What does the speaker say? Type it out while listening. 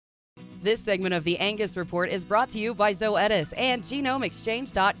This segment of the Angus Report is brought to you by Zoetis and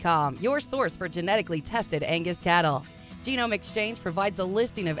genomic-enhanced.com, your source for genetically tested Angus cattle. Genome Exchange provides a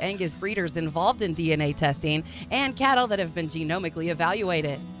listing of Angus breeders involved in DNA testing and cattle that have been genomically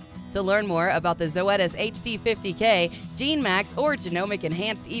evaluated. To learn more about the Zoetis HD50K, GeneMax, or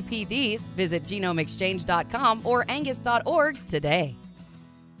genomic-enhanced EPDs, visit genomic-exchange.com or angus.org today.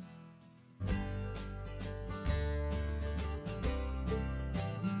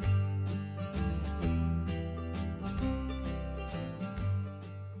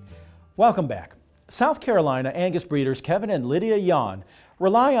 Welcome back. South Carolina Angus breeders Kevin and Lydia Yon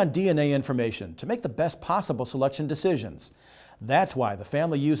rely on DNA information to make the best possible selection decisions. That's why the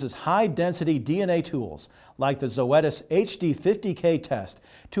family uses high-density DNA tools like the Zoetis HD50K test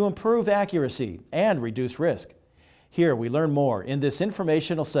to improve accuracy and reduce risk. Here we learn more in this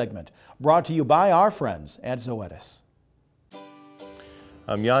informational segment brought to you by our friends at Zoetis.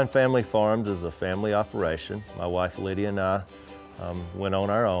 Yon Family Farms is a family operation. My wife Lydia and I went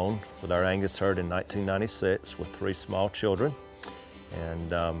on our own with our Angus herd in 1996 with 3 small children,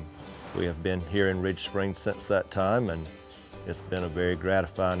 and we have been here in Ridge Springs since that time, and it's been a very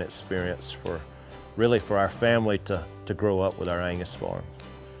gratifying experience for our family to grow up with our Angus farm.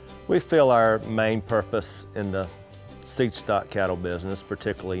 We feel our main purpose in the seed stock cattle business,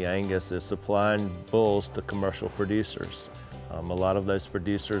 particularly Angus, is supplying bulls to commercial producers. A lot of those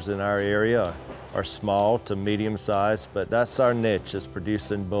producers in our area are small to medium sized, but that's our niche, is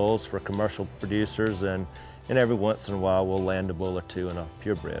producing bulls for commercial producers, and every once in a while we'll land a bull or two in a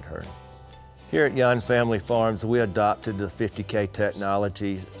purebred herd. Here at Yon Family Farms, we adopted the 50K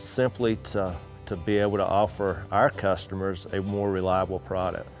technology simply to be able to offer our customers a more reliable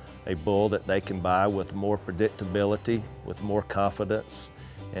product, a bull that they can buy with more predictability, with more confidence,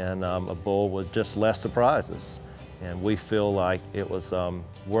 and a bull with just less surprises. And we feel like it was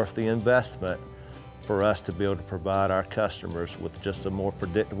worth the investment for us to be able to provide our customers with just a more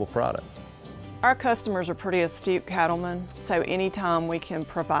predictable product. Our customers are pretty astute cattlemen, so anytime we can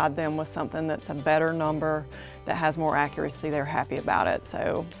provide them with something that's a better number, that has more accuracy, they're happy about it.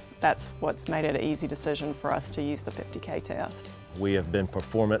 So that's what's made it an easy decision for us to use the 50K test. We have been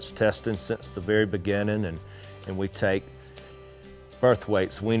performance testing since the very beginning, and we take birth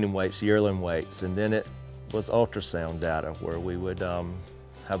weights, weaning weights, yearling weights, and then it was ultrasound data, where we would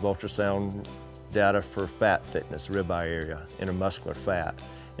have ultrasound data for fat thickness, ribeye area, intermuscular fat.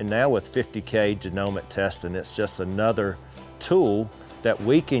 And now with 50K genomic testing, it's just another tool that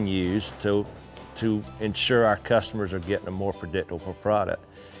we can use to ensure our customers are getting a more predictable product.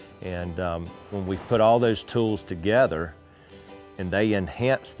 And when we put all those tools together and they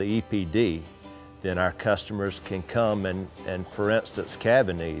enhance the EPD, then our customers can come and for instance,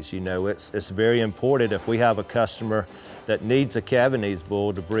 Cavanese, it's very important if we have a customer that needs a Cavanese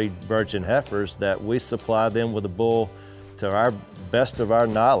bull to breed virgin heifers, that we supply them with a bull to our best of our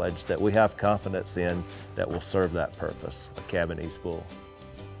knowledge that we have confidence in that will serve that purpose, a Cavanese bull.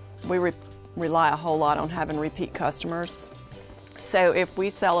 We rely a whole lot on having repeat customers. So if we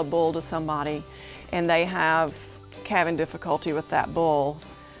sell a bull to somebody and they have calving difficulty with that bull,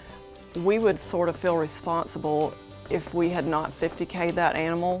 we would sort of feel responsible if we had not 50K'd that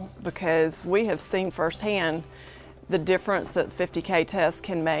animal, because we have seen firsthand the difference that 50K tests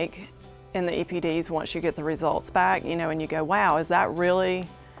can make in the EPDs once you get the results back, and you go, wow, is that really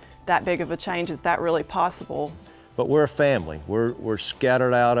that big of a change? Is that really possible? But we're a family. We're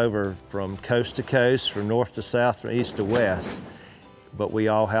scattered out over from coast to coast, from north to south, from east to west, but we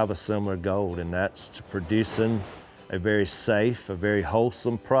all have a similar goal, and that's to producing a very safe, a very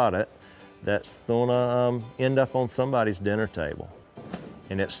wholesome product that's gonna end up on somebody's dinner table.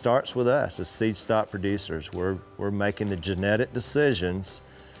 And it starts with us as seed stock producers. We're making the genetic decisions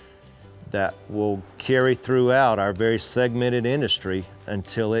that will carry throughout our very segmented industry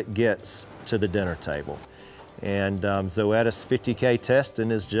until it gets to the dinner table. And Zoetis 50K testing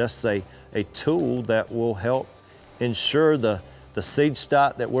is just a tool that will help ensure the seed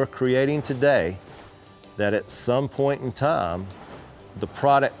stock that we're creating today, that at some point in time, the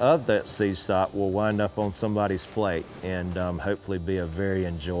product of that seed stock will wind up on somebody's plate and hopefully be a very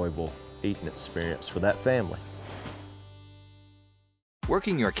enjoyable eating experience for that family.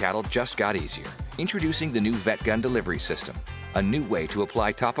 Working your cattle just got easier. Introducing the new VetGun delivery system, a new way to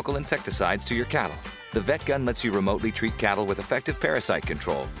apply topical insecticides to your cattle. The VetGun lets you remotely treat cattle with effective parasite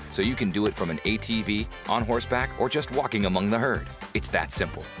control, so you can do it from an ATV, on horseback, or just walking among the herd. It's that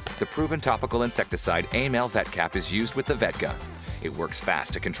simple. The proven topical insecticide AML VetCap is used with the VetGun. It works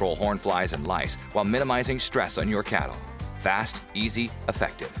fast to control horn flies and lice while minimizing stress on your cattle. Fast, easy,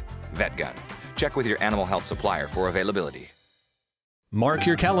 effective. VetGun. Check with your animal health supplier for availability. Mark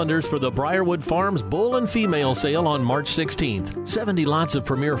your calendars for the Briarwood Farms Bull and Female Sale on March 16th. 70 lots of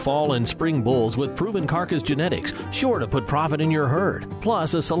premier fall and spring bulls with proven carcass genetics, sure to put profit in your herd.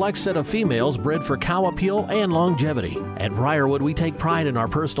 Plus, a select set of females bred for cow appeal and longevity. At Briarwood, we take pride in our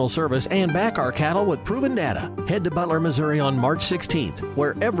personal service and back our cattle with proven data. Head to Butler, Missouri on March 16th,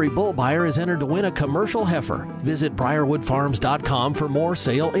 where every bull buyer is entered to win a commercial heifer. Visit briarwoodfarms.com for more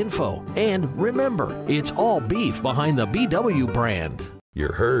sale info. And remember, it's all beef behind the BW brand.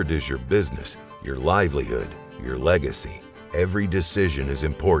 Your herd is your business, your livelihood, your legacy. Every decision is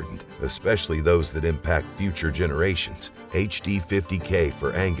important, especially those that impact future generations. HD50K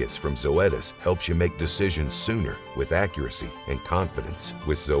for Angus from Zoetis helps you make decisions sooner with accuracy and confidence.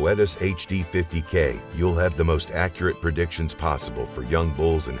 With Zoetis HD50K, you'll have the most accurate predictions possible for young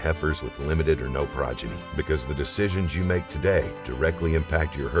bulls and heifers with limited or no progeny, because the decisions you make today directly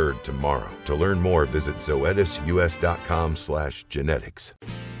impact your herd tomorrow. To learn more, visit zoetisus.com/genetics.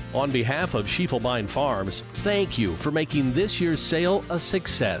 On behalf of Schiefelbein Farms, thank you for making this year's sale a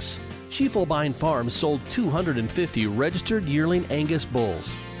success. Schiefelbein Farms sold 250 registered yearling Angus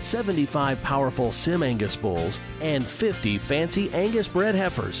bulls, 75 powerful Sim Angus bulls, and 50 fancy Angus bred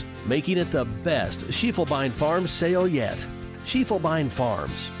heifers, making it the best Schiefelbein Farms sale yet. Schiefelbein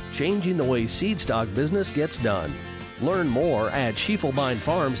Farms, changing the way seed stock business gets done. Learn more at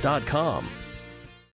schiefelbeinfarms.com.